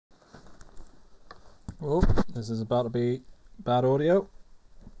Oh, this is about to be bad audio.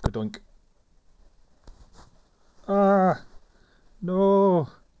 Doink. Ah, no.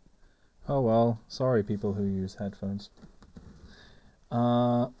 Oh well, sorry people who use headphones.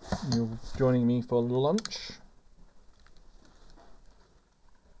 You're joining me for lunch.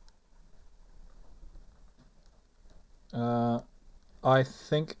 I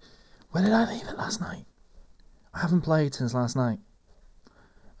think. Where did I leave it last night? I haven't played since last night.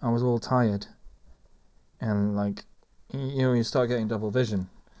 I was all tired, and you start getting double vision,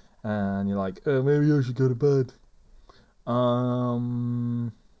 and you're like, oh, maybe I should go to bed.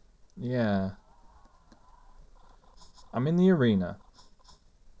 Yeah. I'm in the arena,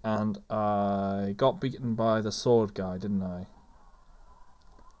 and I got beaten by the sword guy, didn't I?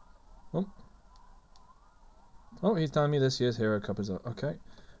 Oh, he's telling me this year's Hero Cup is up. Okay.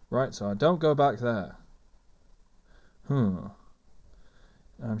 Right, so I don't go back there. I'm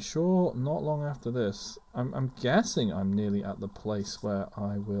sure not long after this. I'm guessing I'm nearly at the place where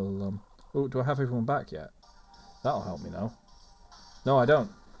I will... Oh, do I have everyone back yet? That'll help me now. No, I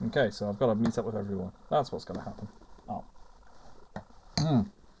don't. Okay, so I've got to meet up with everyone. That's what's going to happen. Oh.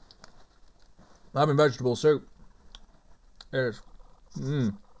 I'm having vegetable soup. It's...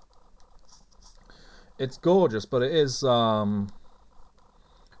 It's gorgeous, but it is...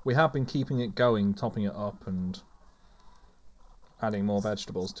 We have been keeping it going, topping it up, and adding more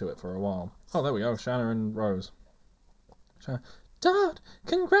vegetables to it for a while. Oh, there we go. Shanna and Rose. Shanna. Dad,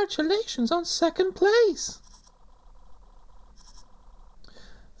 congratulations on second place.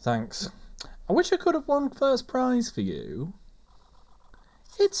 Thanks. I wish I could have won first prize for you.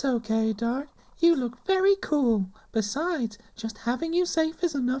 It's okay, Dart. You look very cool. Besides, just having you safe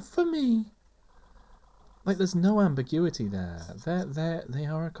is enough for me. Like, there's no ambiguity there. They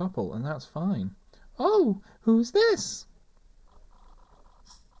are a couple, and that's fine. Oh, who's this?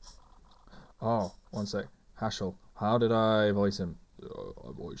 Oh, one sec. Hashel. How did I voice him?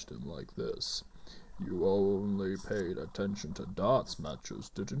 I voiced him like this. You only paid attention to darts matches,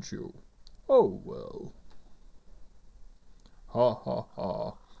 didn't you? Oh well. Ha ha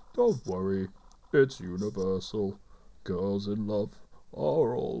ha. Don't worry. It's universal. Girls in love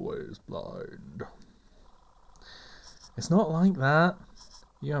are always blind. It's not like that.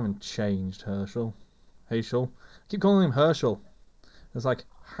 You haven't changed, Herschel. Herschel. I keep calling him Herschel. It's like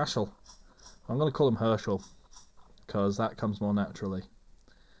Hashel. I'm going to call him Herschel, because that comes more naturally.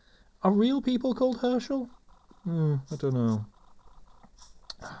 Are real people called Herschel? I don't know.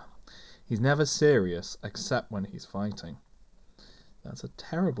 He's never serious except when he's fighting. That's a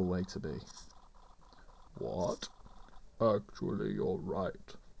terrible way to be. What? Actually, you're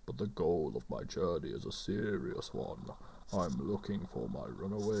right, but the goal of my journey is a serious one. I'm looking for my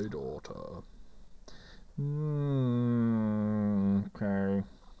runaway daughter. Okay.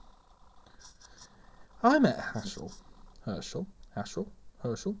 I met Herschel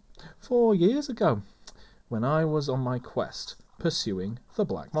 4 years ago when I was on my quest pursuing the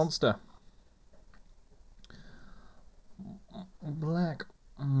Black Monster. Black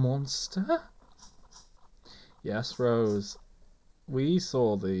Monster? Yes, Rose. We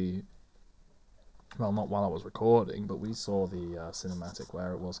saw the... Well, not while I was recording, but we saw the cinematic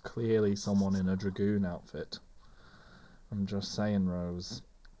where it was clearly someone in a Dragoon outfit. I'm just saying, Rose.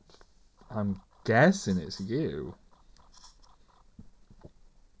 I'm guessing it's you.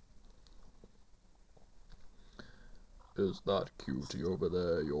 Is that cutie over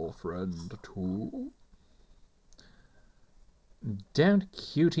there your friend too? Don't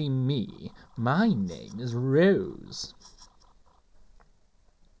cutie me. My name is Rose.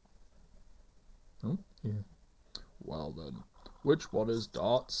 Oh, yeah. Well then, which one is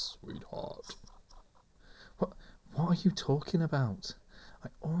Dart's sweetheart? What are you talking about? I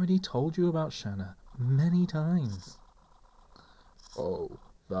already told you about Shanna many times. Oh,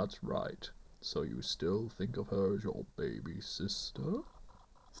 that's right. So you still think of her as your baby sister?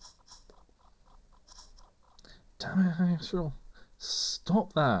 Damn it, Axel.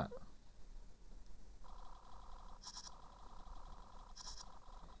 Stop that.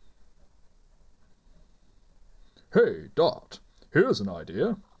 Hey, Dart, here's an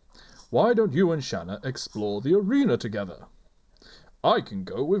idea. Why don't you and Shanna explore the arena together? I can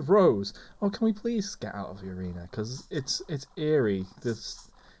go with Rose. Oh, can we please get out of the arena? Because it's eerie.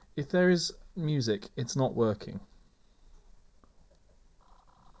 If there is music, it's not working.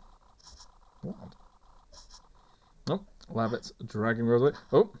 What? Oh, Labbit's dragging Rose away.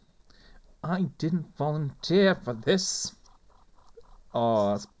 Oh, I didn't volunteer for this.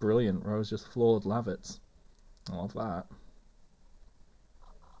 Oh, that's brilliant. Rose just floored Lavitz. I love that.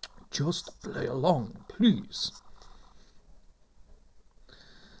 Just play along, please.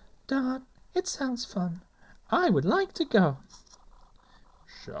 Dad, It sounds fun. I would like to go.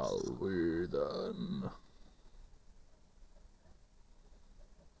 Shall we then?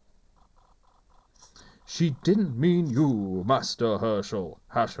 She didn't mean you, Master Herschel.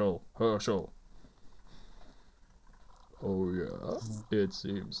 Oh yeah? It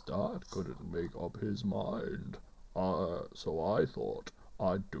seems Dad couldn't make up his mind. So I thought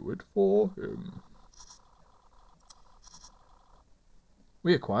I'd do it for him.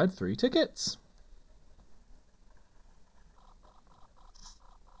 We acquired 3 tickets.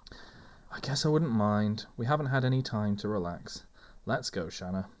 I guess I wouldn't mind. We haven't had any time to relax. Let's go,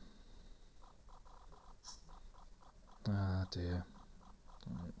 Shanna. Ah, dear.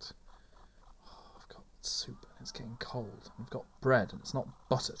 Right. Oh, I've got soup and it's getting cold. I've got bread and it's not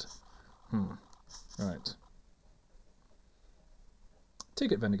buttered. Right.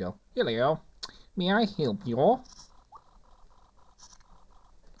 Ticket vendor girl. Hello. May I help you?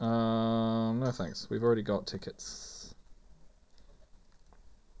 No thanks. We've already got tickets.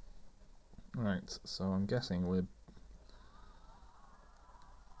 Right, so I'm guessing we're...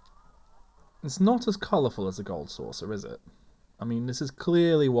 It's not as colourful as a gold saucer, is it? I mean, this is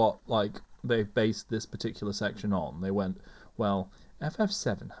clearly what, like, they've based this particular section on. They went, well,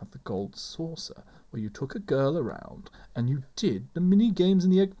 FF7 had the gold saucer, where you took a girl around and you did the mini games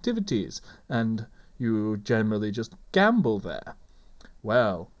and the activities, and you generally just gamble there.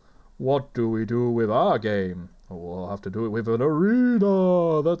 Well, what do we do with our game? We'll have to do it with an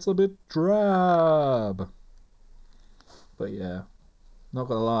arena. That's a bit drab. But yeah, not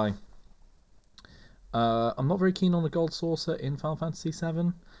gonna lie. I'm not very keen on the gold saucer in Final Fantasy VII.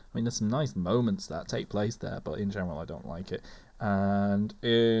 I mean, there's some nice moments that take place there, but in general, I don't like it. And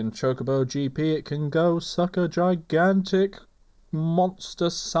in Chocobo GP, it can go suck a gigantic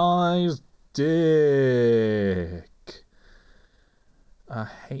monster-sized dick. I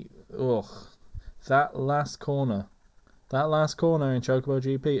hate... Ugh. That last corner in Chocobo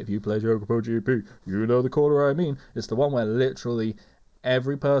GP, if you play Chocobo GP, you know the corner I mean. It's the one where literally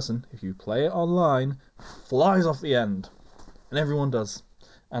every person, if you play it online, flies off the end. And everyone does.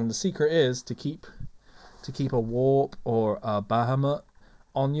 And the secret is to keep a warp or a Bahamut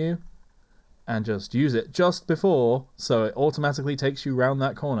on you and just use it just before, so it automatically takes you round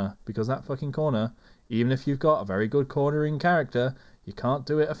that corner. Because that fucking corner, even if you've got a very good cornering character, you can't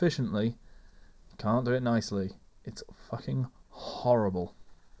do it efficiently. You can't do it nicely. It's fucking horrible.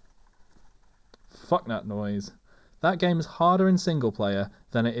 Fuck that noise. That game is harder in single player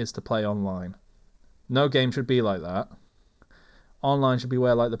than it is to play online. No game should be like that. Online should be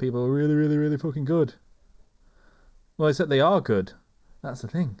where like the people are really, really, really fucking good. Well, except they are good. That's the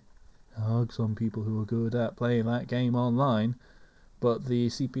thing. There are some people who are good at playing that game online, but the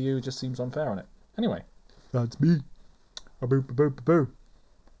CPU just seems unfair on it. Anyway, that's me.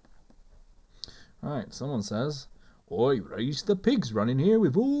 Right, someone says, I raised the pigs running here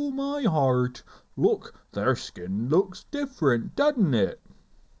with all my heart. Look, their skin looks different, doesn't it?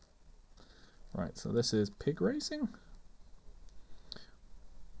 Right, so this is pig racing.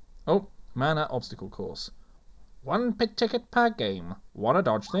 Oh, man at obstacle course. 1 pig ticket per game. Wanna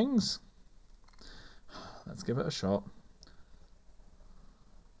dodge things? Let's give it a shot.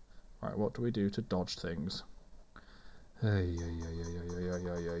 Right, what do we do to dodge things? Hey.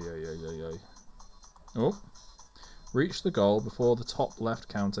 Oh. Reach the goal before the top left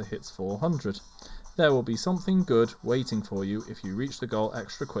counter hits 400. There will be something good waiting for you if you reach the goal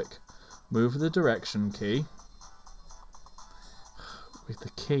extra quick. Move the direction key. With the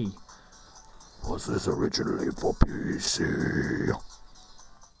key. Was this originally for PC?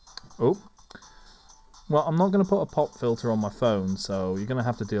 Oh. Well, I'm not going to put a pop filter on my phone, so you're going to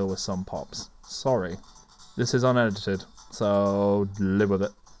have to deal with some pops. Sorry. This is unedited, so live with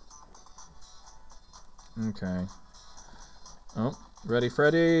it. Okay. Oh, ready,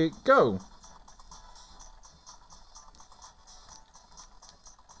 Freddy, go!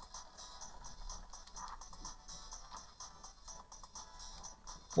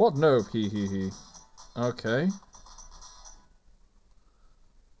 What? No, he. Okay.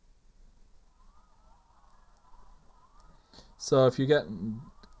 So if you get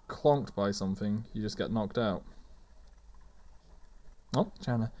clonked by something, you just get knocked out. Oh,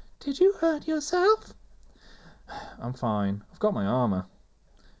 Jana. Did you hurt yourself? I'm fine. I've got my armor.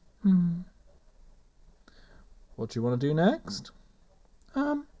 What do you want to do next?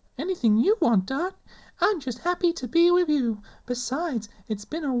 Anything you want, Dad. I'm just happy to be with you. Besides, it's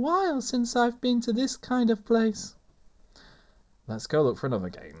been a while since I've been to this kind of place. Let's go look for another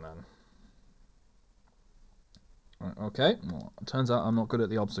game then. Right, okay, well, it turns out I'm not good at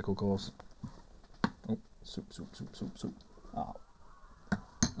the obstacle course. Oh, soup. Ah.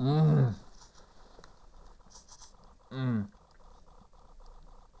 Mm.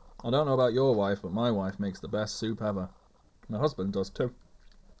 I don't know about your wife, but my wife makes the best soup ever. My husband does too.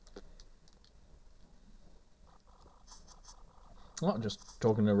 I'm not just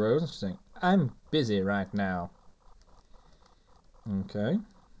talking to Rose, she's saying, I'm busy right now. Okay.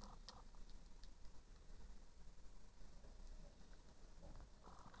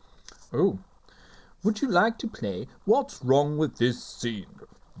 Oh. Would you like to play What's Wrong with This Scene?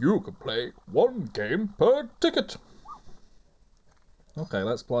 You can play one game per ticket. Okay,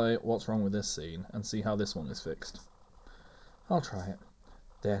 let's play What's Wrong with This Scene and see how this one is fixed. I'll try it.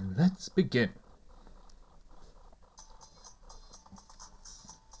 Then let's begin.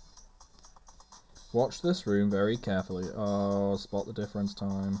 Watch this room very carefully. Oh, spot the difference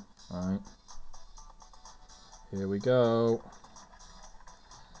time. Right. Here we go.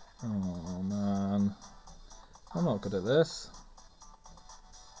 Oh, man. I'm not good at this.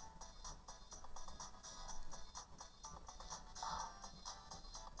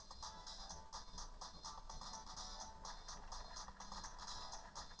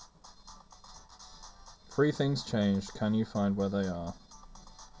 Three things changed. Can you find where they are?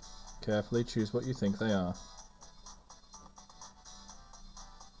 Carefully choose what you think they are.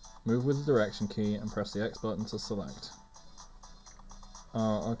 Move with the direction key and press the X button to select.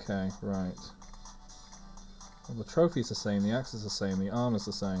 Oh, okay, right. Well, the trophy's the same, the axe is the same, the arm is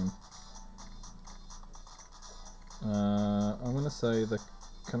the same. I'm gonna say the...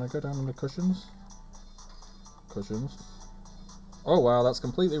 Can I go down on the cushions? Cushions. Oh wow, that's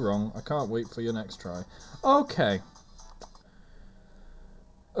completely wrong. I can't wait for your next try. Okay.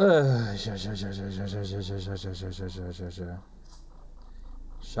 Shanna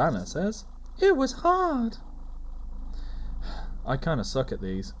says, it was hard. I kinda suck at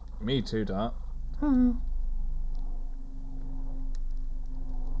these. Me too, Dart.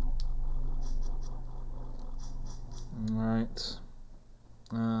 Right.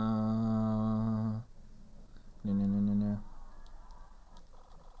 No, no, no, no, no.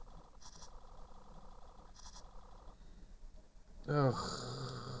 Ugh.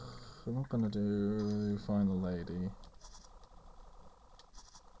 I'm not gonna do find the lady.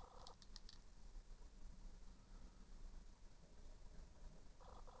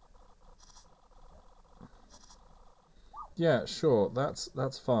 Yeah, sure,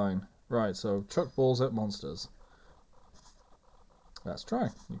 that's fine. Right, so chuck balls at monsters. Let's try.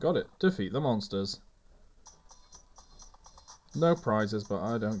 You got it. Defeat the monsters. No prizes, but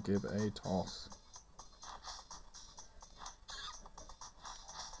I don't give a toss.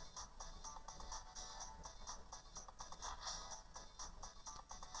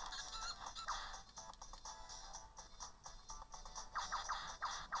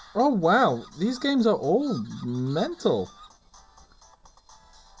 Oh wow, these games are all mental.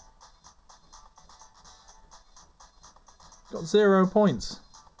 Got 0 points.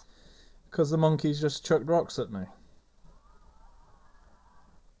 Because the monkeys just chucked rocks at me.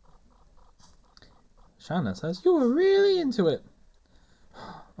 Shanna says, you were really into it.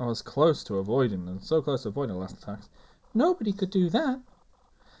 I was close to avoiding them, so close to avoiding the last attacks. Nobody could do that.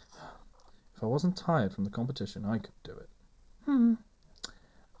 If I wasn't tired from the competition, I could do it.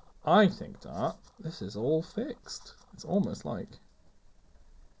 I think that this is all fixed. It's almost like...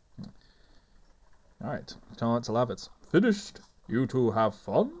 Alright, time to have it. Finished. You two have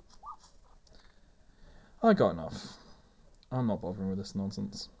fun? I got enough. I'm not bothering with this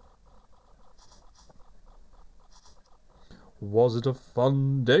nonsense. Was it a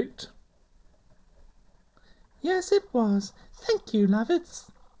fun date? Yes, it was. Thank you, Lavitz.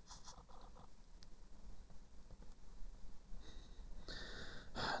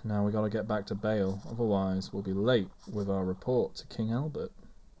 Now we gotta get back to Bale, otherwise we'll be late with our report to King Albert.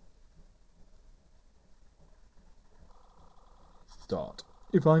 Dart.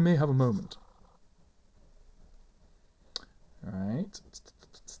 If I may have a moment. Right.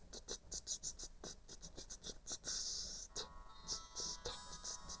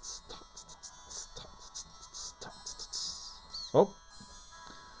 Oh.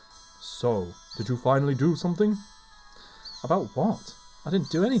 So, did you finally do something? About what? I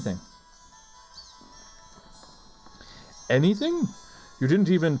didn't do anything. Anything? You didn't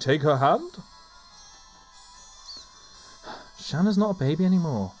even take her hand? Shanna's not a baby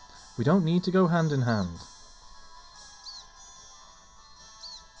anymore. We don't need to go hand in hand.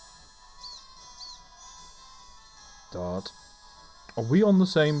 Dart. Are we on the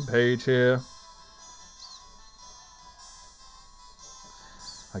same page here?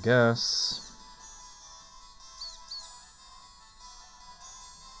 I guess.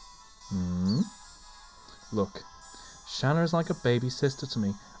 Look, Shanna is like a baby sister to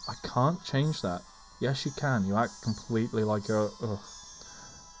me. I can't change that. Yes, you can. You act completely like a...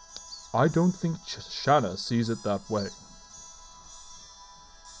 I don't think Shanna sees it that way.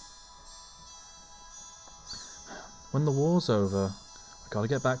 When the war's over, I gotta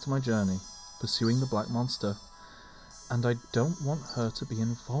get back to my journey, pursuing the Black Monster. And I don't want her to be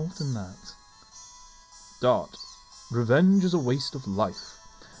involved in that. Dart, revenge is a waste of life.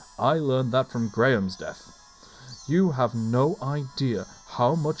 I learned that from Graham's death. You have no idea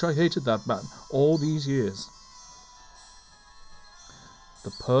how much I hated that man all these years.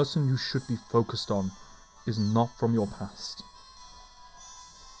 The person you should be focused on is not from your past.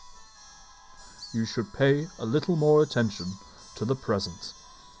 You should pay a little more attention to the present.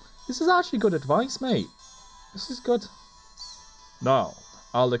 This is actually good advice, mate. This is good. Now,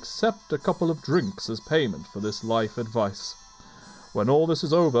 I'll accept a couple of drinks as payment for this life advice. When all this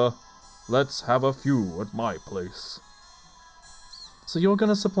is over, let's have a few at my place. So you're going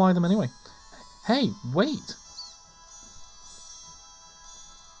to supply them anyway. Hey, wait.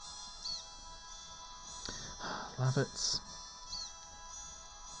 Lavitz.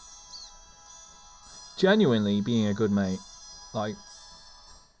 Genuinely being a good mate. Like,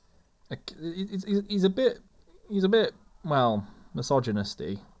 he's a bit, well,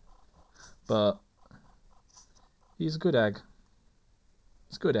 misogynisty. But he's a good egg.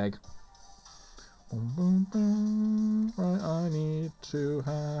 He's a good egg. Right, I need to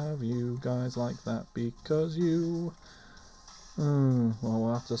have you guys like that because you... well,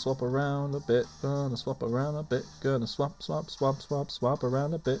 we'll have to swap around a bit. Gonna swap around a bit. Gonna swap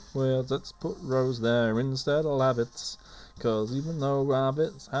around a bit. Well, let's put Rose there instead of Lavitz. Cause even though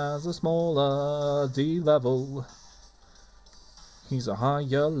Lavitz has a smaller D level, he's a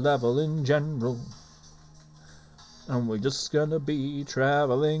higher level in general. And we're just gonna be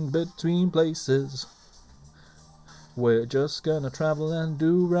traveling between places. We're just gonna travel and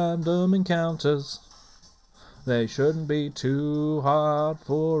do random encounters. They shouldn't be too hard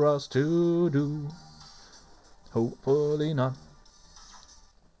for us to do. Hopefully not.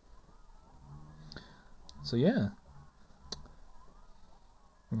 So yeah.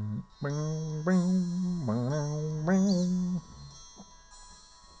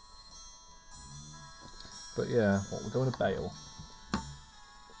 But yeah, what, we're going to Bale.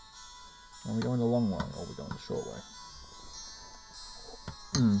 Are we going the long way or are we going the short way?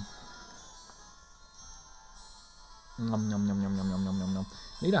 Nom nom nom nom nom nom nom nom nom.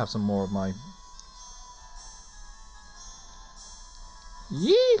 Need to have some more of my...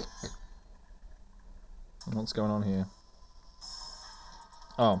 Yeek! What's going on here?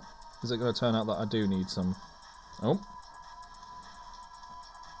 Oh, is it going to turn out that I do need some... Oh.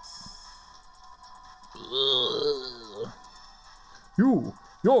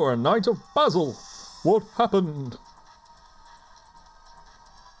 You're a Knight of Basil! What happened?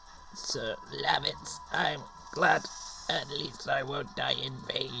 Sir Lavitz, I'm glad. At least I won't die in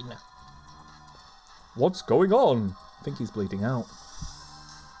vain. What's going on? I think he's bleeding out.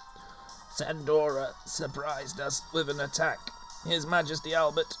 Sandora surprised us with an attack. His Majesty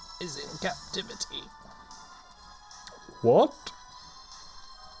Albert is in captivity. What?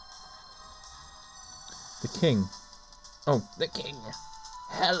 The king. Oh, The king.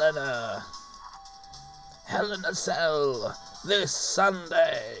 Hellena. Hellena Cell. This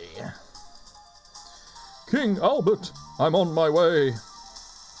Sunday. King Albert, I'm on my way.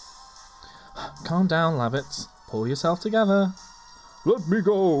 Calm down, Lavitz. Pull yourself together. Let me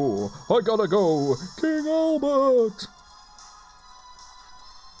go. I gotta go. King Albert.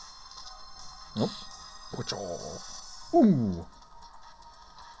 Nope. Ooh.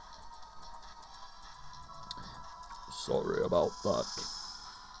 Sorry about that.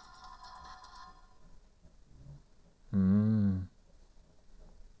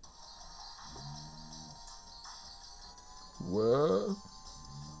 Where?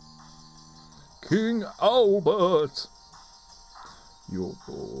 King Albert! You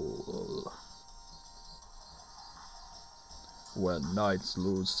fool. When knights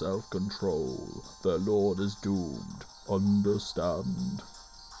lose self-control, their lord is doomed. Understand?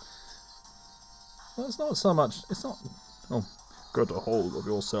 Well, it's not so much... It's not... Oh. Get a hold of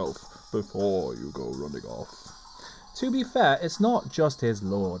yourself before you go running off. To be fair, it's not just his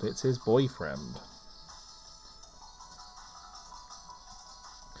lord, it's his boyfriend.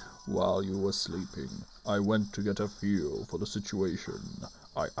 While you were sleeping, I went to get a feel for the situation.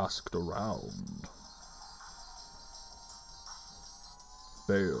 I asked around.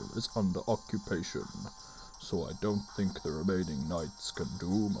 Bale is under occupation, so I don't think the remaining knights can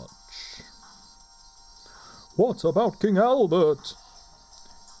do much. What about King Albert?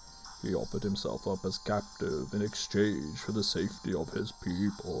 He offered himself up as captive in exchange for the safety of his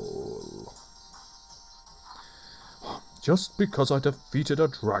people. Just because I defeated a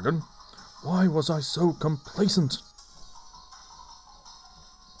dragon? Why was I so complacent?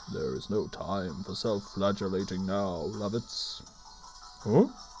 There is no time for self-flagellating now, Lavitz. Huh?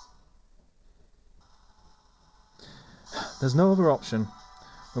 There's no other option.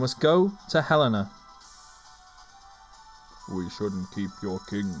 We must go to Hellena. We shouldn't keep your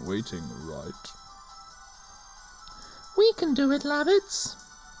king waiting, right? We can do it, Lavitz.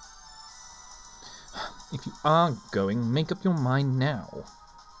 If you are going, make up your mind now.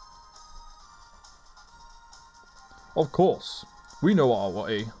 Of course. We know our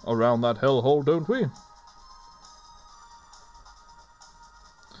way around that hellhole, don't we?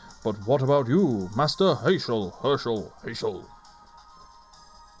 But what about you, Master Herschel?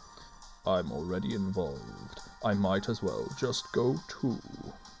 I'm already involved. I might as well just go too.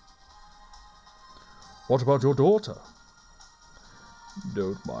 What about your daughter?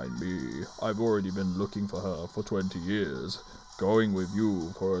 Don't mind me. I've already been looking for her for 20 years. Going with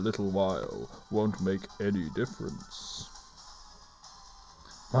you for a little while won't make any difference.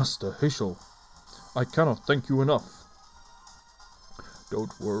 Master Herschel, I cannot thank you enough.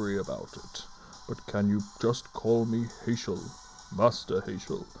 Don't worry about it. But can you just call me Herschel? Master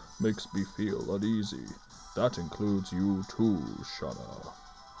Herschel makes me feel uneasy. That includes you too, Shana.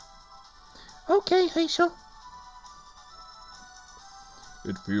 Okay, Herschel.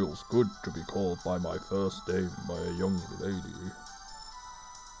 It feels good to be called by my first name by a young lady.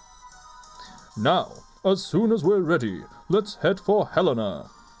 Now, as soon as we're ready, let's head for Hellena.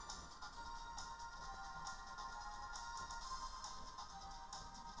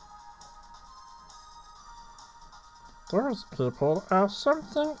 Those people are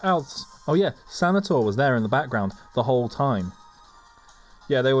something else. Oh yeah, Sanator was there in the background the whole time.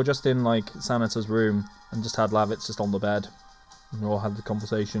 Yeah, they were just in like Sanator's room and just had Lavitz just on the bed. And we all had the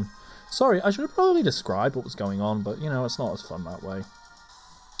conversation. Sorry, I should have probably described what was going on, but you know, it's not as fun that way.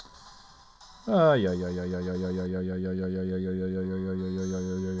 So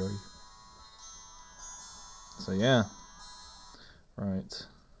yeah. Right.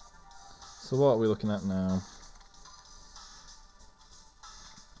 So what are we looking at now?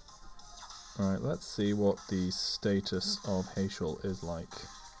 Alright, let's see what the status of Herschel is like.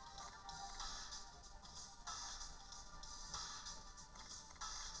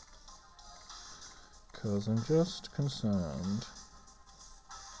 Because I'm just concerned.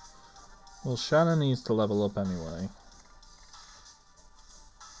 Well, Shannon needs to level up anyway.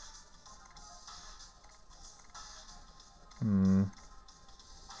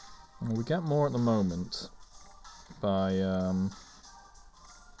 Well, we get more at the moment by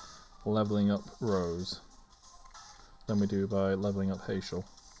leveling up Rose than we do by leveling up Herschel.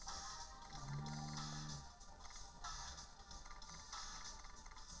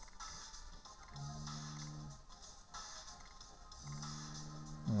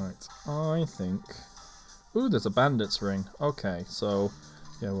 Right, I think... Ooh, there's a bandit's ring. Okay, so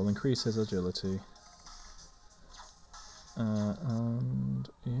yeah, we'll increase his agility. And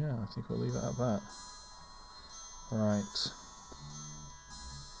yeah, I think we'll leave it at that. Right.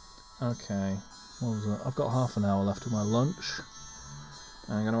 Okay. What was that? I've got half an hour left of my lunch.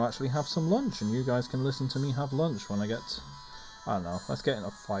 I'm going to actually have some lunch, and you guys can listen to me have lunch when I get... I don't know, let's get in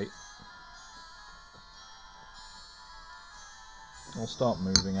a fight. I'll start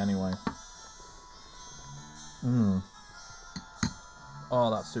moving anyway. Oh,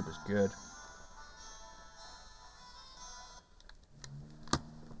 that soup is good.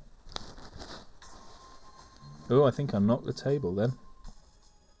 Oh, I think I knocked the table then.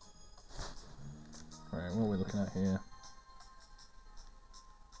 Right, what are we looking at here?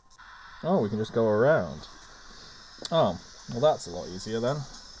 Oh, we can just go around. Oh, well that's a lot easier then.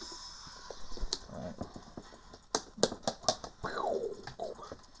 Right.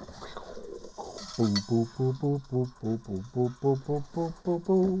 Boo, boo, boo, boo, boo, boo, boo, boo, boo, boo, boo, boo,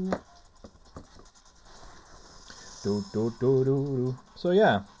 boo. Do, do, do, do, do. So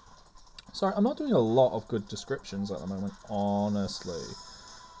yeah. Sorry, I'm not doing a lot of good descriptions at the moment, honestly.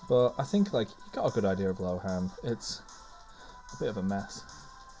 But I think, like, you got a good idea of Lohan. It's a bit of a mess.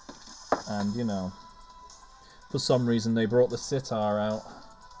 And, you know, for some reason they brought the sitar out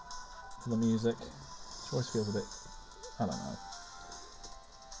for the music. Which always feels a bit... I don't know.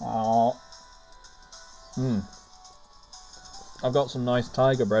 Oh. I've got some nice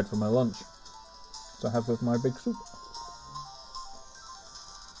tiger bread for my lunch to have with my big soup.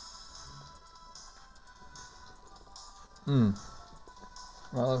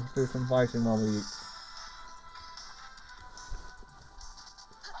 Well, let's do some fighting while we eat.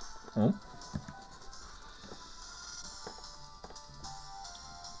 Oh.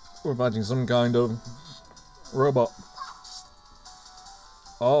 We're fighting some kind of robot.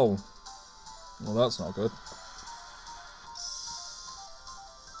 Oh. Well, that's not good.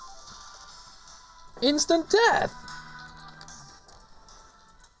 Instant death!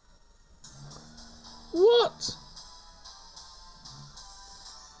 What?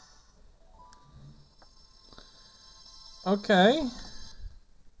 Okay.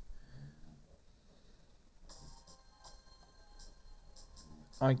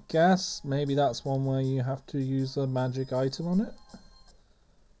 I guess maybe that's one where you have to use a magic item on it.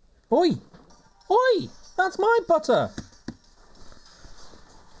 Oi! Oi! That's my butter!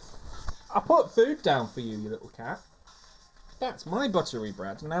 I put food down for you, you little cat. That's my buttery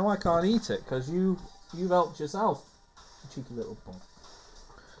bread. Now I can't eat it because you've helped yourself. Cheeky little bum.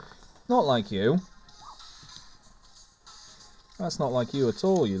 Not like you. That's not like you at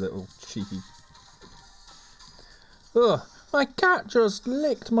all, you little cheeky. Ugh, my cat just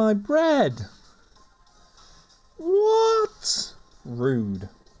licked my bread. What? Rude.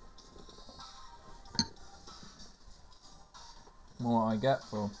 What I get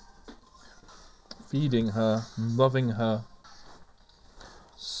for feeding her, loving her.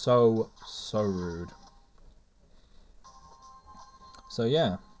 So rude. So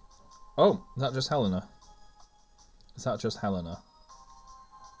yeah. Oh, is that just Hellena? Is that just Hellena?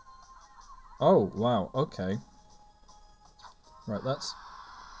 Oh, wow, okay. Right, let's...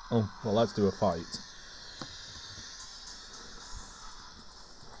 Oh, well, let's do a fight.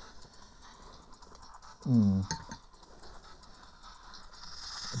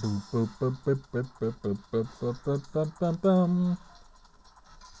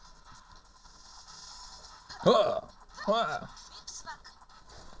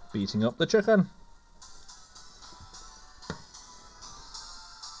 Beating up the chicken.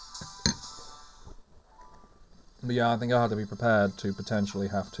 But yeah, I think I have to be prepared to potentially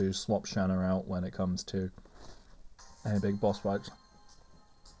have to swap Shanna out when it comes to a big boss fight.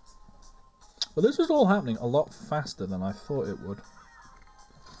 But this was all happening a lot faster than I thought it would.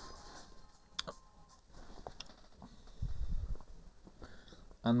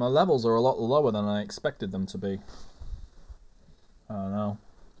 And my levels are a lot lower than I expected them to be. I don't know.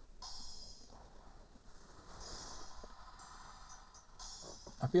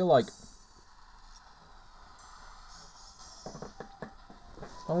 I feel like...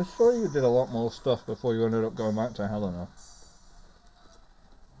 I was sure you did a lot more stuff before you ended up going back to Hellena.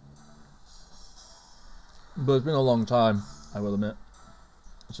 But it's been a long time, I will admit,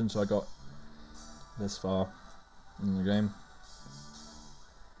 since I got this far in the game.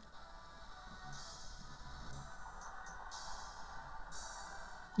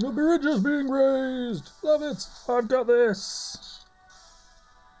 The bridge is being raised! Love it! I've got this!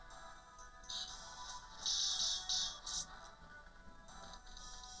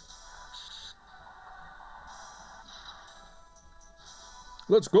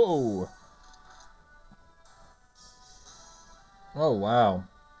 Let's go! Oh wow.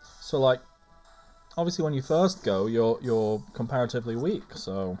 So like, obviously when you first go, you're comparatively weak,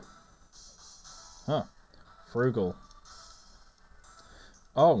 so... Huh. Frugal.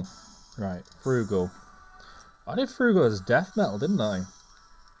 Oh, right, Frugal. I did Frugal as death metal, didn't I?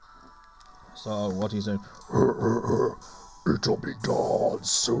 So, what he's doing... It'll be done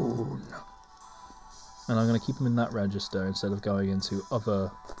soon. And I'm going to keep him in that register instead of going into other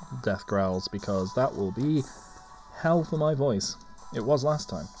death growls, because that will be hell for my voice. It was last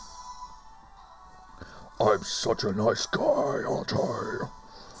time. I'm such a nice guy, aren't I?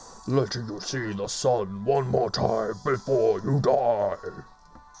 Letting you see the sun one more time before you die.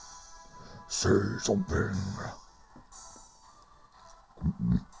 Say something.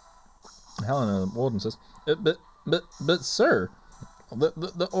 Hellena, the warden says, but sir,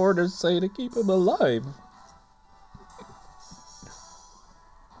 the orders say to keep him alive.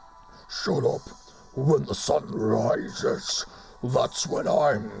 Shut up. When the sun rises, that's when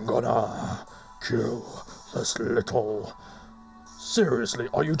I'm gonna kill this little... Seriously,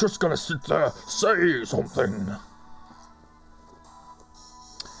 are you just gonna sit there? Say something.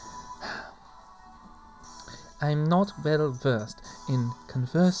 I'm not well versed in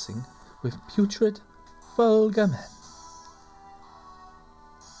conversing with putrid, vulgar men.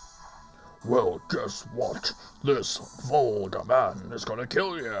 Well, guess what? This vulgar man is gonna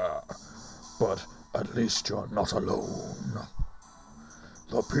kill you. But at least you're not alone.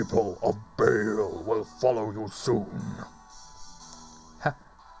 The people of Bale will follow you soon.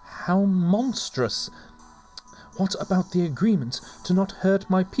 How monstrous! What about the agreement to not hurt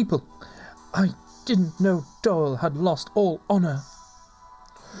my people? I didn't know Doyle had lost all honor.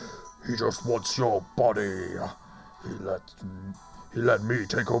 He just wants your body. He let me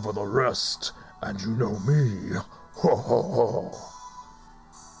take over the rest, and you know me. Ho ho ho.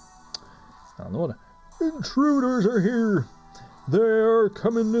 On the water. Intruders are here. They are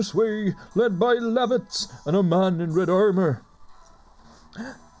coming this way, led by Lavitz and a man in red armor.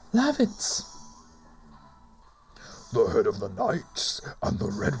 Lavitz! The head of the knights and the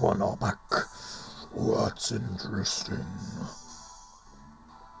red one are back. That's interesting.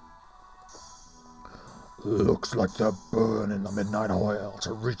 Looks like they're burning the midnight oil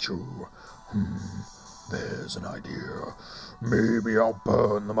to reach you. There's an idea. Maybe I'll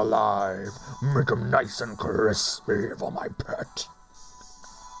burn them alive. Make them nice and crispy for my pet.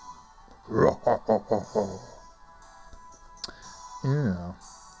 Yeah.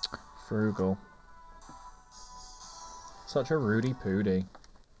 Frugal. Such a Rudy Pooty.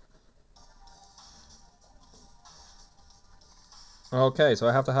 Okay, so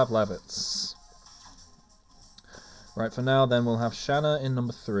I have to have Levitts. Right, for now then we'll have Shanna in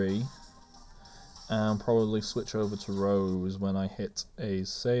number 3. And probably switch over to Rose when I hit a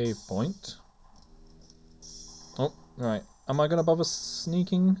save point. Oh, right. Am I going to bother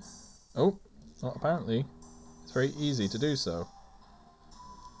sneaking? Oh, well, apparently. It's very easy to do so.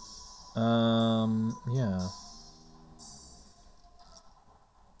 Yeah.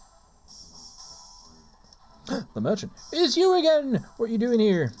 The merchant. It's you again! What are you doing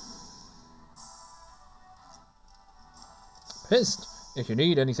here? Pissed. If you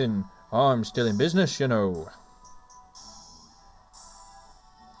need anything, I'm still in business, you know.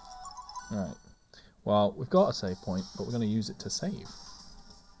 Alright. Well, we've got a save point, but we're going to use it to save.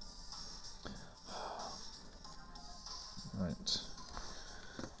 Right.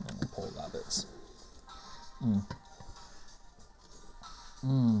 Oh, poor rabbits.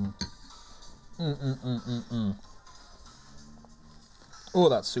 Oh,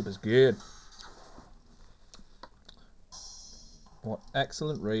 that soup is good. What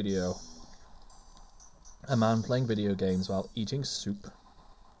excellent radio. A man playing video games while eating soup.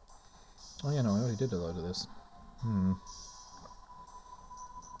 Oh, yeah, no, I already did a load of this.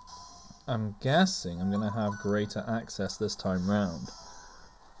 I'm guessing I'm going to have greater access this time round.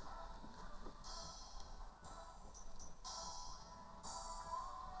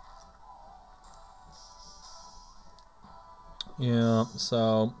 Yeah,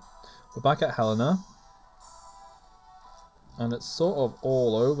 so we're back at Hellena. And it's sort of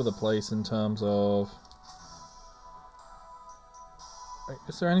all over the place in terms of...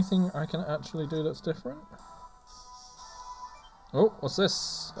 Is there anything I can actually do that's different? Oh, what's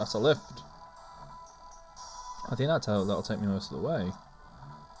this? That's a lift. I think that'll take me most of the way.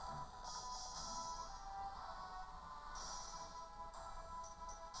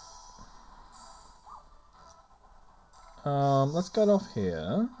 Let's get off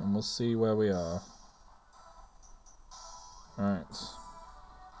here and we'll see where we are. Alright.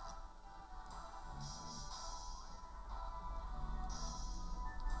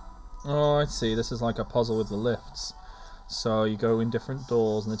 Oh, I see. This is like a puzzle with the lifts. So you go in different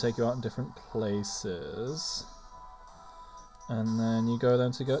doors and they take you out in different places. And then you go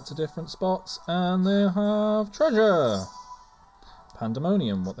then to get to different spots and they have treasure!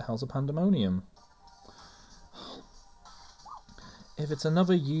 Pandemonium. What the hell's a pandemonium? If it's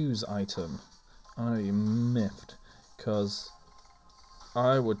another use item, I'm going to be miffed. Because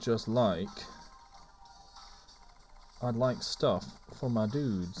I would just like... I'd like stuff for my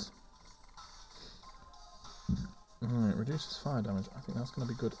dudes. Alright, reduces fire damage. I think that's going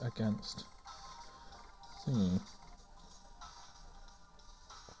to be good against... thingy.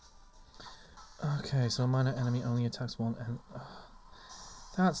 Okay, so a minor enemy only attacks one and...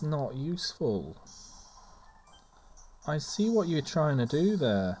 that's not useful. I see what you're trying to do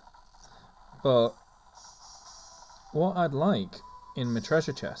there. But... what I'd like in my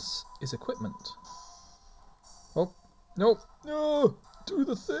treasure chests is equipment. Oh, nope. No! Do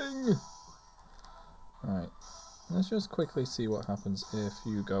the thing! Alright. Let's just quickly see what happens if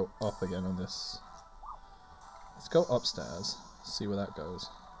you go up again on this. Let's go upstairs. See where that goes.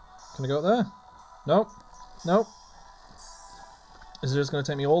 Can I go up there? Nope. Nope. Is it just going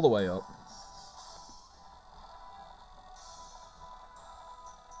to take me all the way up?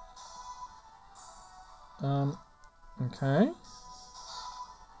 Okay.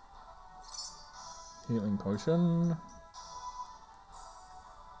 Healing potion.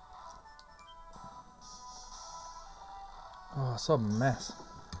 Oh, it's a mess.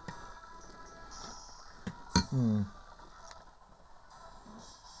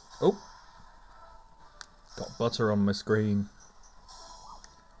 Oh. Got butter on my screen.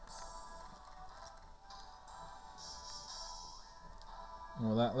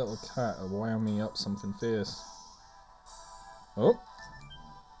 Well, that little cat will wound me up something fierce. Oh.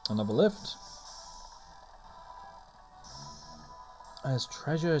 Another lift. There's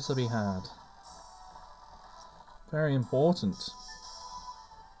treasure to be had. Very important.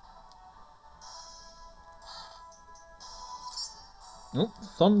 Oh,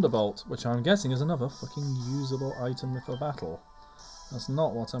 Thunderbolt, which I'm guessing is another fucking usable item for battle. That's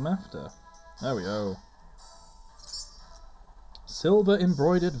not what I'm after. There we go. Silver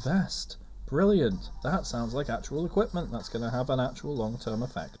embroidered vest. Brilliant. That sounds like actual equipment. That's going to have an actual long-term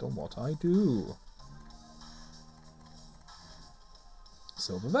effect on what I do.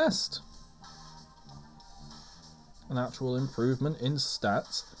 Silver vest. An actual improvement in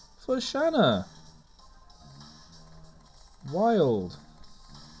stats for Shanna. Wild.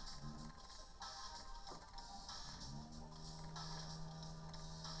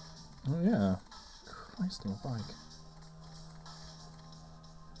 Oh yeah. Christ on a bike.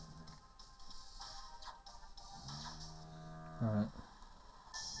 Alright.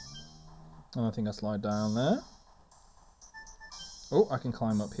 And I think I slide down there. Oh, I can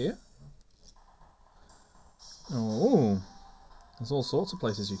climb up here. Oh, there's all sorts of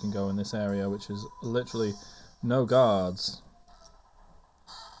places you can go in this area, which is literally no guards.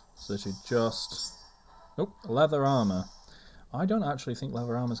 It's literally just... Oh, leather armour. I don't actually think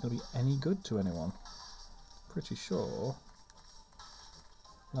leather armour is going to be any good to anyone. Pretty sure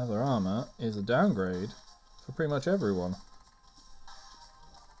leather armour is a downgrade for pretty much everyone.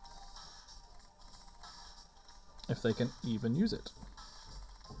 If they can even use it.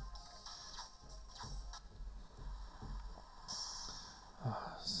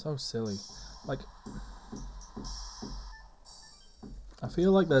 So silly. Like, I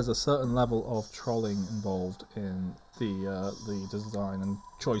feel like there's a certain level of trolling involved in the design and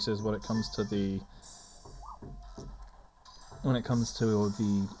choices when it comes to the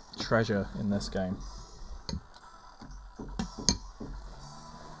treasure in this game.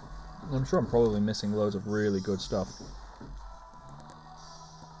 I'm sure I'm probably missing loads of really good stuff.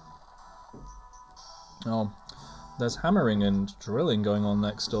 Oh, there's hammering and drilling going on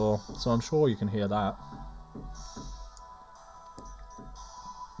next door, so I'm sure you can hear that.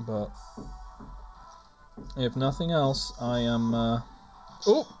 But if nothing else, I am...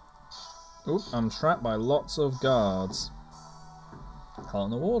 I'm trapped by lots of guards.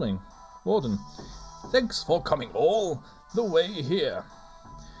 Hellena Warden. Thanks for coming all the way here.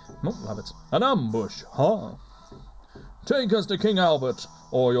 Oh, love it. An ambush, huh? Take us to King Albert,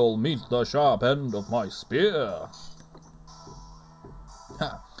 or you'll meet the sharp end of my spear.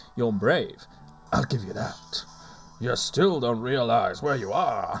 Ha, you're brave. I'll give you that. You still don't realize where you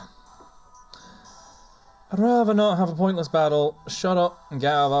are. I'd rather not have a pointless battle. Shut up and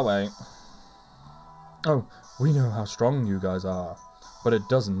get out of our way. Oh, we know how strong you guys are, but it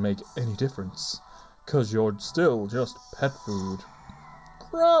doesn't make any difference, 'cause you're still just pet food.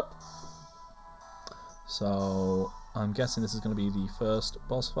 Crap! So, I'm guessing this is going to be the first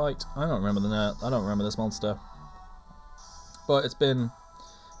boss fight. I don't remember I don't remember this monster. But it's been...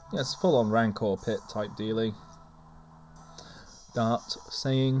 yeah, it's full-on Rancor pit type dealy. Dart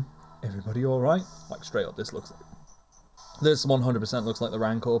saying, everybody alright? Like, straight up, this 100% looks like the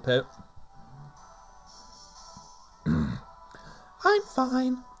Rancor pit. I'm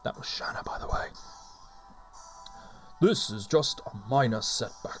fine. That was Shanna, by the way. This is just a minor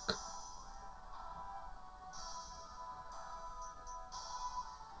setback.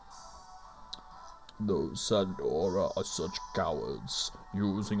 Those Sandora are such cowards,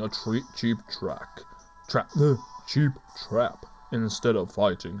 using a cheap trap instead of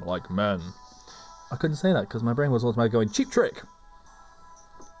fighting like men. I couldn't say that because my brain was automatically going, cheap trick!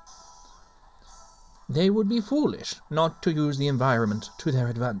 They would be foolish not to use the environment to their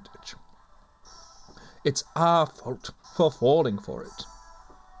advantage. It's our fault for falling for it.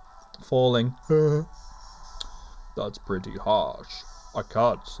 Falling. That's pretty harsh. I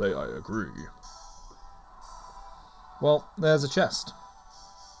can't say I agree. Well, there's a chest.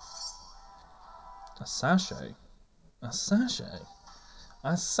 A sachet. A sachet.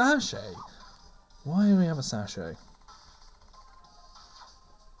 A sachet. Why do we have a sachet?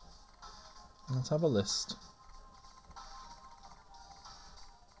 Let's have a list.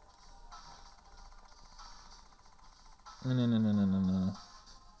 No.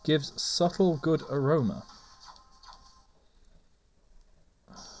 Gives subtle good aroma.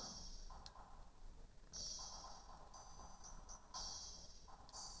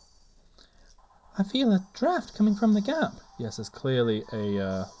 I feel a draft coming from the gap. Yes, there's clearly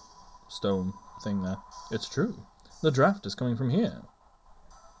a stone thing there. It's true. The draft is coming from here.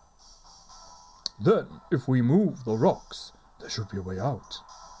 Then, if we move the rocks, there should be a way out.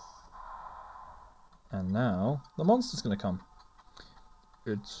 And now, the monster's gonna come.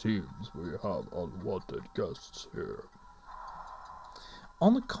 It seems we have unwanted guests here.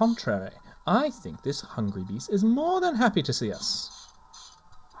 On the contrary, I think this hungry beast is more than happy to see us.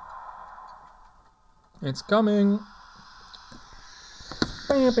 It's coming.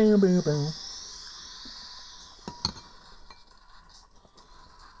 Bow, bow, bow, bow.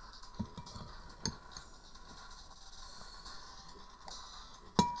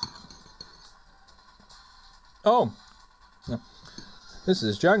 Oh, this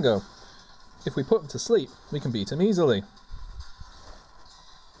is Django. If we put him to sleep, we can beat him easily.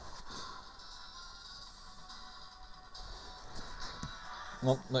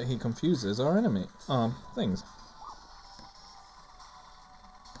 Not that he confuses our enemy. Things.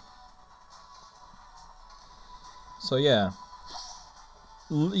 So yeah,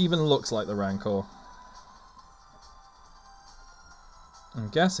 even looks like the Rancor. I'm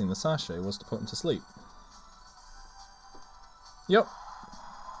guessing the sachet was to put him to sleep. Yep.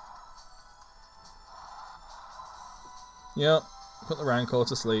 Yep. Put the Rancor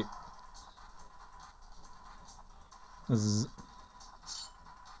to sleep. Zzz.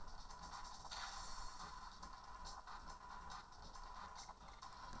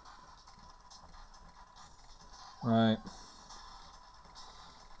 Right.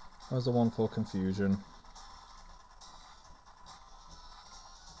 Where's the one for confusion?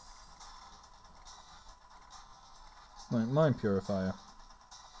 Right, Mind Purifier.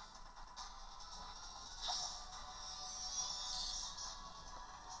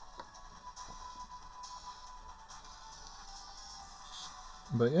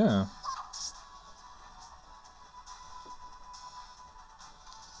 But yeah.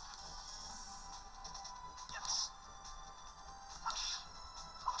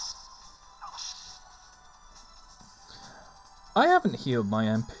 I haven't healed my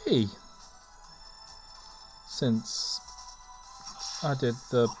MP since I did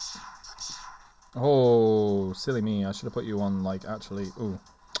the... Oh, silly me. I should have put you on, like, actually... Ooh.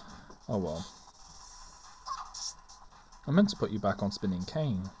 Oh well. I meant to put you back on Spinning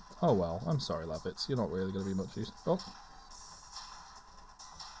Cane. Oh well. I'm sorry, Lavitz. You're not really going to be much use. Oh.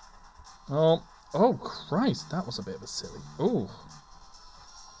 Oh. Oh, Christ. That was a bit of a silly... Ooh.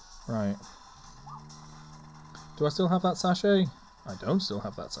 Right. Do I still have that sachet? I don't still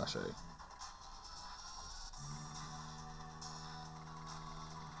have that sachet.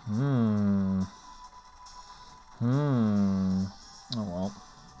 Hmm. Oh well.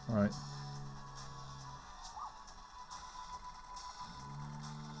 Right.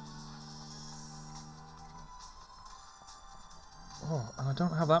 Oh, and I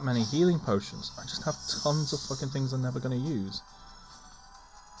don't have that many healing potions. I just have tons of fucking things I'm never going to use.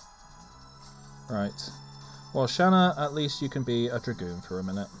 Right. Well, Shanna, at least you can be a Dragoon for a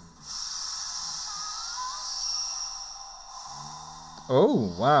minute.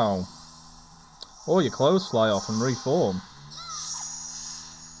 Oh, wow. Oh, your clothes fly off and reform.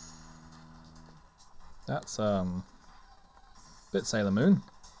 That's, bit Sailor Moon.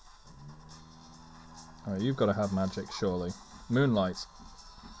 Alright, you've got to have magic, surely. Moonlight.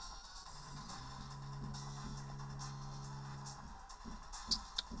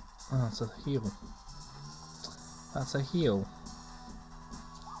 Oh, that's a heal. That's a heal.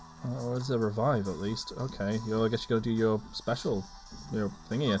 Or it's a revive, at least. Okay, I guess you got to do your special, your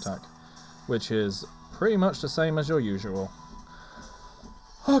thingy attack, which is pretty much the same as your usual.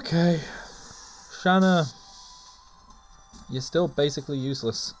 Okay, Shanna, you're still basically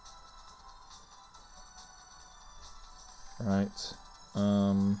useless. Right.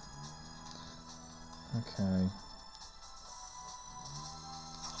 Okay.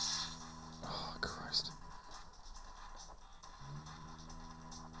 Oh, Christ.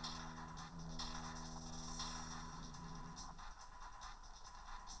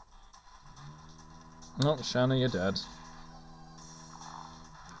 Oh, Shanna, you're dead.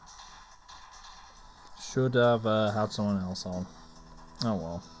 Should have had someone else on. Oh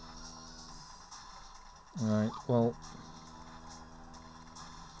well. Right, well...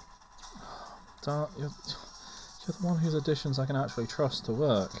 You're the one whose additions I can actually trust to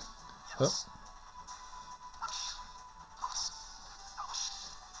work. Huh?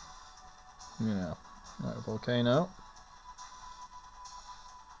 Yeah. Right, volcano.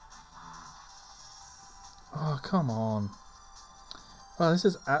 Oh, come on. Well, this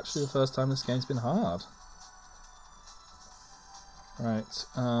is actually the first time this game's been hard. Right,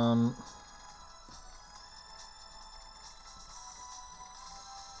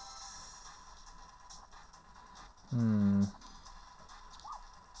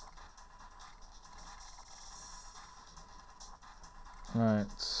 Right.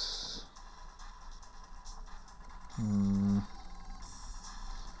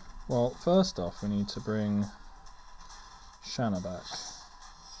 Well, first off, we need to bring Shanna back.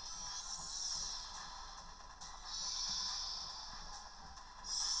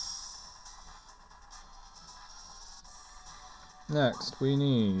 Next, we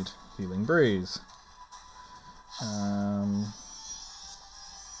need Healing Breeze.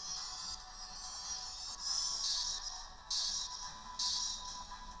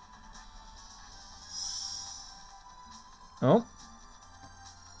 Oh.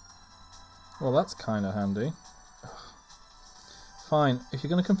 Well, that's kind of handy. Fine. If you're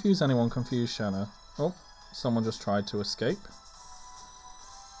going to confuse anyone, confuse Shanna. Oh, someone just tried to escape.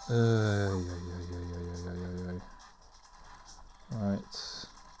 Right.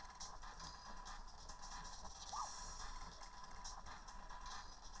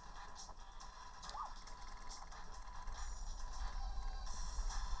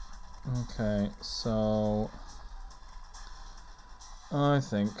 Okay, so I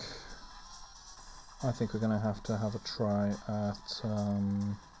think we're gonna have to have a try at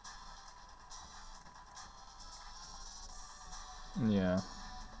yeah,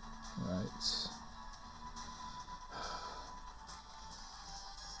 right.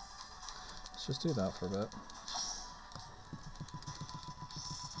 Let's just do that for a bit.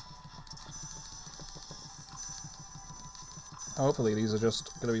 Hopefully these are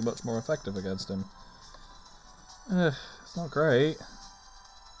just gonna be much more effective against him. It's not great.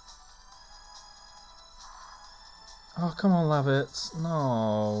 Oh, come on, Lavitz.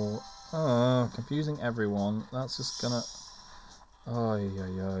 No. Confusing everyone. That's just gonna... Oy,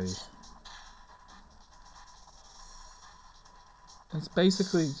 oy, oy. It's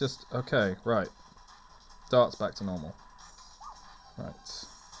basically just... Okay, right. Dart's back to normal. Right.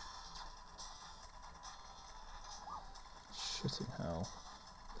 Shitting hell.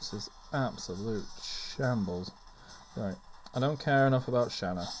 This is absolute shambles. Right. I don't care enough about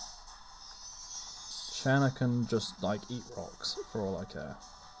Shanna. Shanna can just, like, eat rocks, for all I care.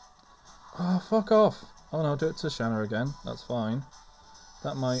 Oh, fuck off! Oh no, do it to Shanna again. That's fine.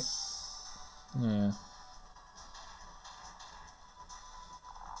 That might... Yeah.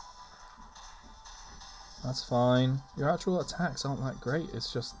 That's fine. Your actual attacks aren't that great.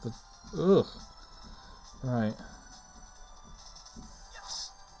 It's just the... Ugh. Right.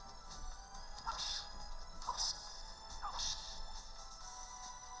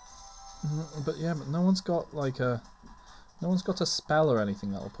 But yeah, but no one's got, like, a... No one's got a spell or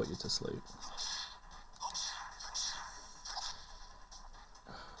anything that'll put you to sleep.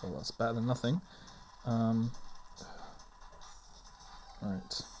 Well, that's better than nothing. Right.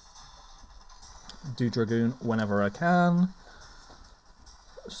 Do Dragoon whenever I can.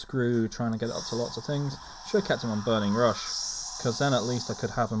 Screw trying to get it up to lots of things. Should have kept him on Burning Rush, because then at least I could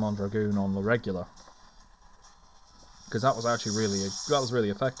have him on Dragoon on the regular. Because that was actually really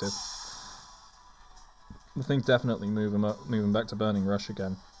effective. I think definitely move him back to Burning Rush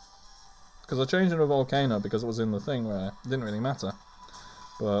again. Because I changed him to Volcano because it was in the thing where it didn't really matter.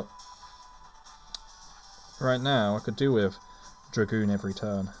 But right now I could do with Dragoon every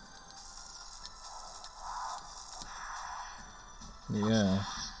turn. Yeah.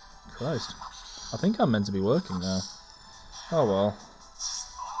 Christ. I think I'm meant to be working now. Oh well.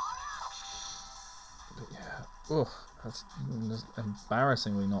 But yeah. Ugh. That's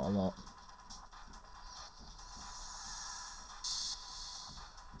embarrassingly not a lot.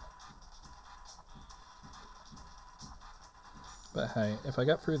 But hey, if I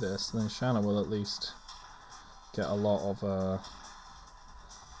get through this, then Shanna will at least get a lot of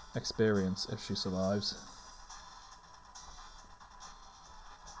experience if she survives.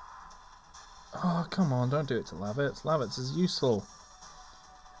 Oh, come on, don't do it to Lavitz. Lavitz is useful.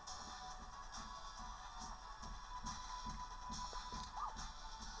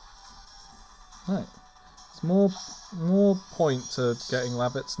 Right. It's more point to getting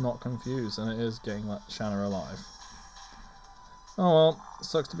Lavitz not confused than it is getting Shanna alive. Oh well,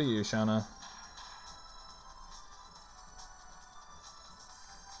 sucks to be you, Shanna.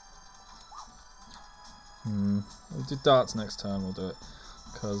 We'll do darts next turn, we'll do it.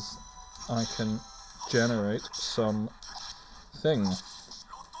 Because I can generate some thing.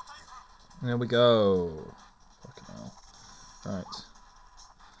 There we go. Fucking hell. Right.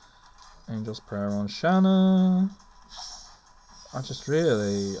 Angel's Prayer on Shanna. I just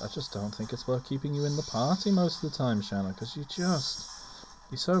don't think it's worth keeping you in the party most of the time, Shanna, because you're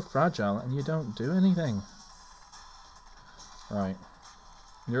so fragile and you don't do anything. Right.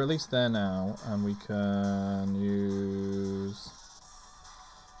 You're at least there now, and we can use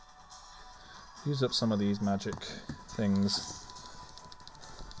up some of these magic things.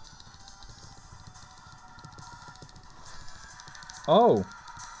 Oh!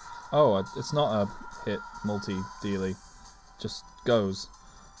 Oh, it's not a hit multi-dealy. Just goes.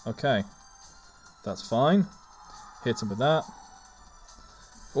 Okay. That's fine. Hit him with that.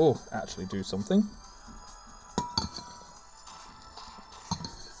 Oh, actually do something.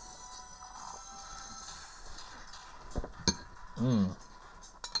 Mm.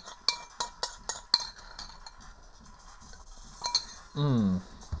 Mm.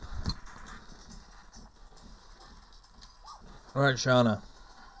 Right, Shana.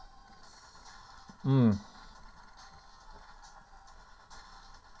 Mm.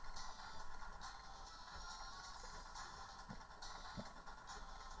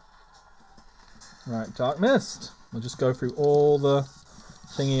 Right, Dark Mist. We'll just go through all the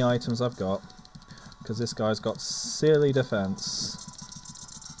thingy items I've got, because this guy's got silly defense.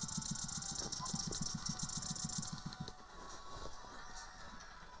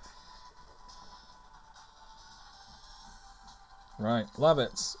 Right, love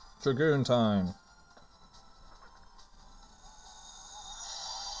it. Dragoon time.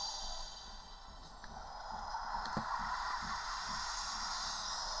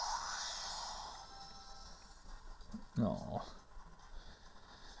 Oh.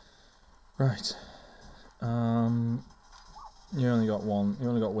 Right. You only got one. You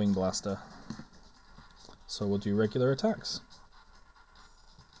only got Wing Blaster. So we'll do regular attacks.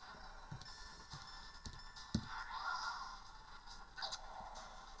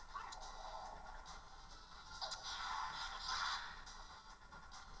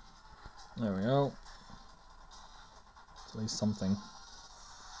 There we go. At least something.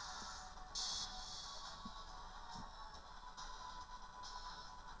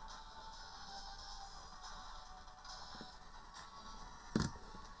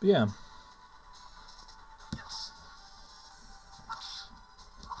 But yeah.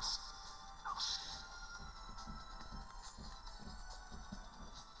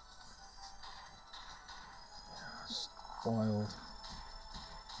 Wild.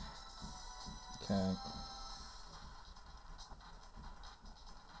 Okay.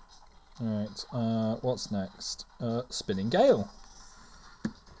 Alright, what's next? Spinning Gale.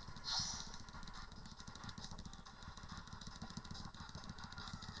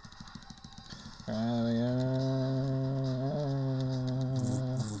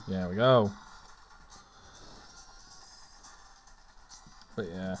 There we go. But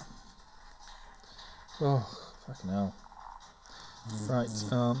yeah. Oh, fucking hell. Right,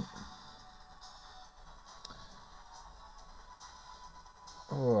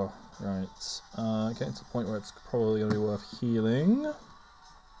 oh, right. Getting to the point where it's probably going to be worth healing.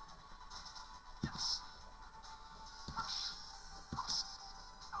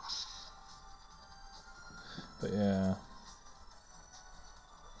 But yeah.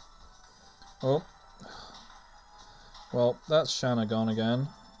 Oh. Well, that's Shanna gone again.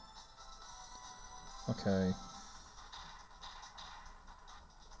 Okay.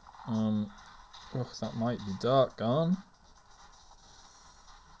 That might be dark gone.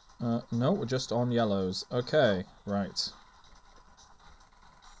 No, we're just on yellows. Okay, right.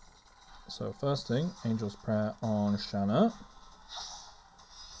 So first thing, Angel's Prayer on Shanna.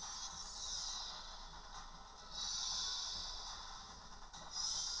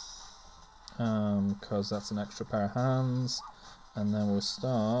 Because that's an extra pair of hands. And then we'll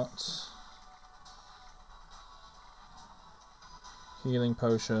start healing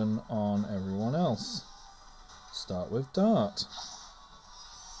potion on everyone else. Start with Dart.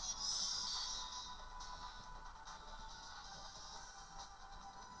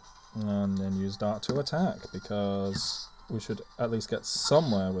 And then use Dart to attack, because we should at least get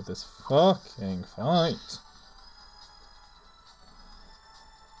somewhere with this fucking fight.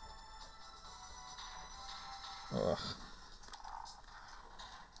 Ugh.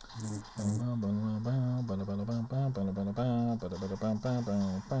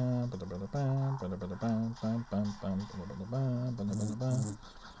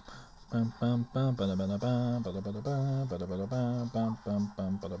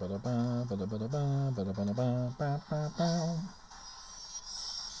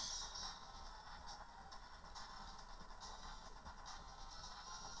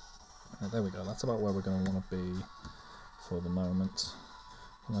 There we go, that's about where we're going to want to be for the moment.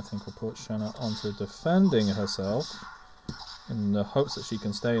 And I think we'll put Shanna onto defending herself in the hopes that she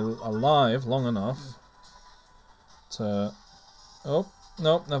can stay alive long enough to... Oh,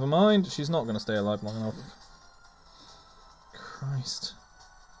 no, never mind. She's not going to stay alive long enough. Christ.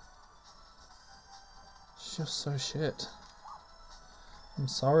 She's just so shit. I'm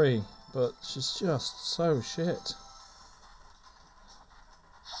sorry, but she's just so shit.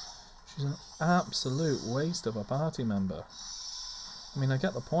 She's an absolute waste of a party member. I mean, I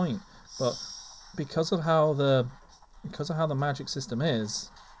get the point, but because of how the magic system is,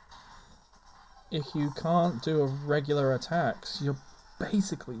 if you can't do a regular attacks, you're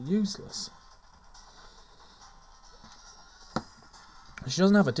basically useless. She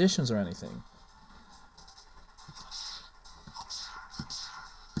doesn't have additions or anything.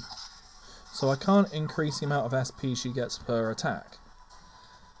 So I can't increase the amount of SP she gets per attack.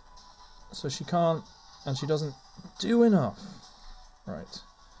 So she can't, and she doesn't do enough. Right.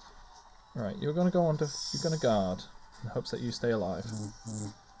 Right, you're gonna go on to, you're gonna guard in hopes that you stay alive.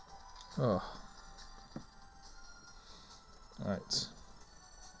 Oh. Right.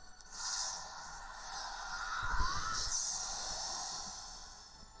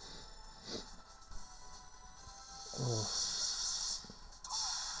 Oh.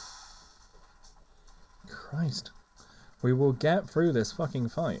 Christ. We will get through this fucking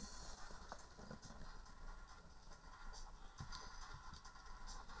fight.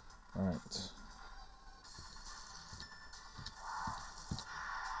 Alright.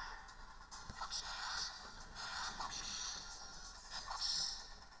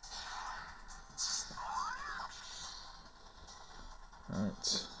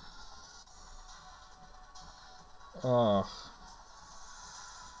 Alright. Oh.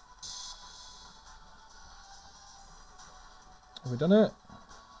 Have we done it?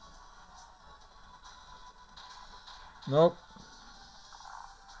 Nope.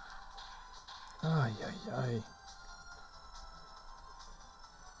 Ay, ay, ay.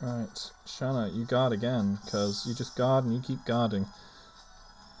 Right, Shanna, you guard again, because you just guard and you keep guarding.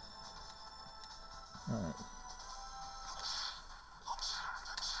 Alright.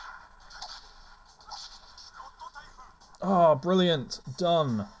 Oh, brilliant!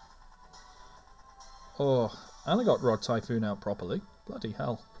 Done! Oh, and I got Rod Typhoon out properly. Bloody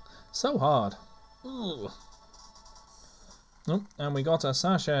hell. So hard. Ugh. Nope, and we got a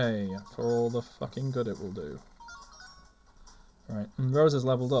sachet for all the fucking good it will do. Right, and Rose has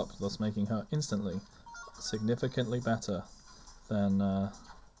leveled up, thus making her instantly significantly better than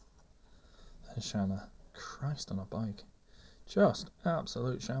Shanna. Christ on a bike. Just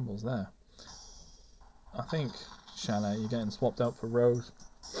absolute shambles there. I think, Shanna, you're getting swapped out for Rose.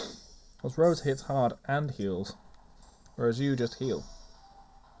 Because Rose hits hard and heals, whereas you just heal.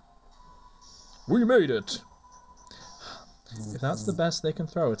 We made it! If that's the best they can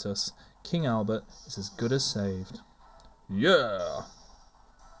throw at us, King Albert is as good as saved. Yeah!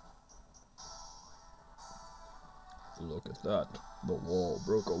 Look at that. The wall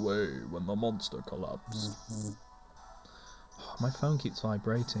broke away when the monster collapsed. Oh, my phone keeps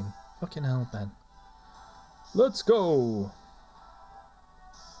vibrating. Fucking hell, Ben. Let's go!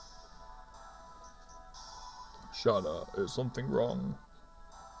 Shanna, is something wrong?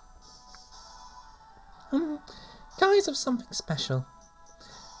 Guys have something special.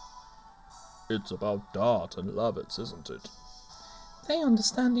 It's about Dart and Lavitz, isn't it? They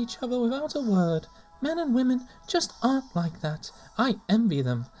understand each other without a word. Men and women just aren't like that. I envy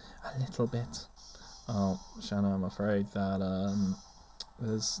them a little bit. Oh, Shanna, I'm afraid that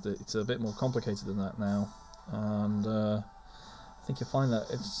it's a bit more complicated than that now. And I think you'll find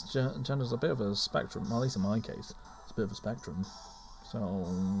that gender's a bit of a spectrum, well, at least in my case, it's a bit of a spectrum.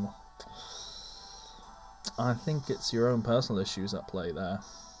 So I think it's your own personal issues at play there.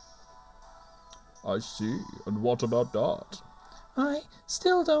 I see. And what about Dart? I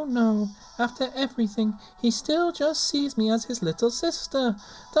still don't know. After everything, he still just sees me as his little sister,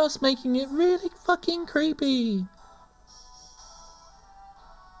 thus making it really fucking creepy.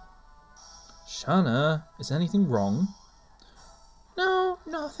 Shanna, is anything wrong? No,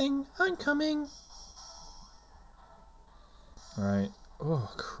 nothing. I'm coming. Right.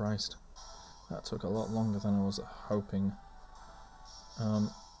 Oh, Christ. That took a lot longer than I was hoping.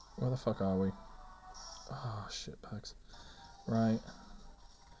 Where the fuck are we? Oh, shit bags. Right.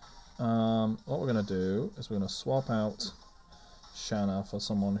 What we're going to do is we're going to swap out Shanna for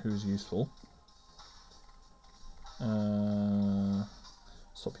someone who's useful.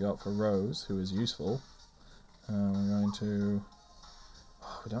 Swap you out for Rose, who is useful. We're going to...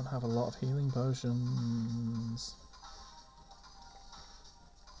 Oh, we don't have a lot of healing potions.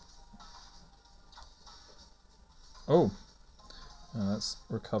 Oh! Let's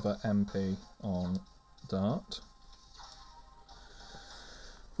recover MP on Dart.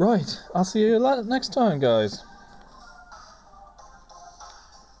 Right, I'll see you next time, guys.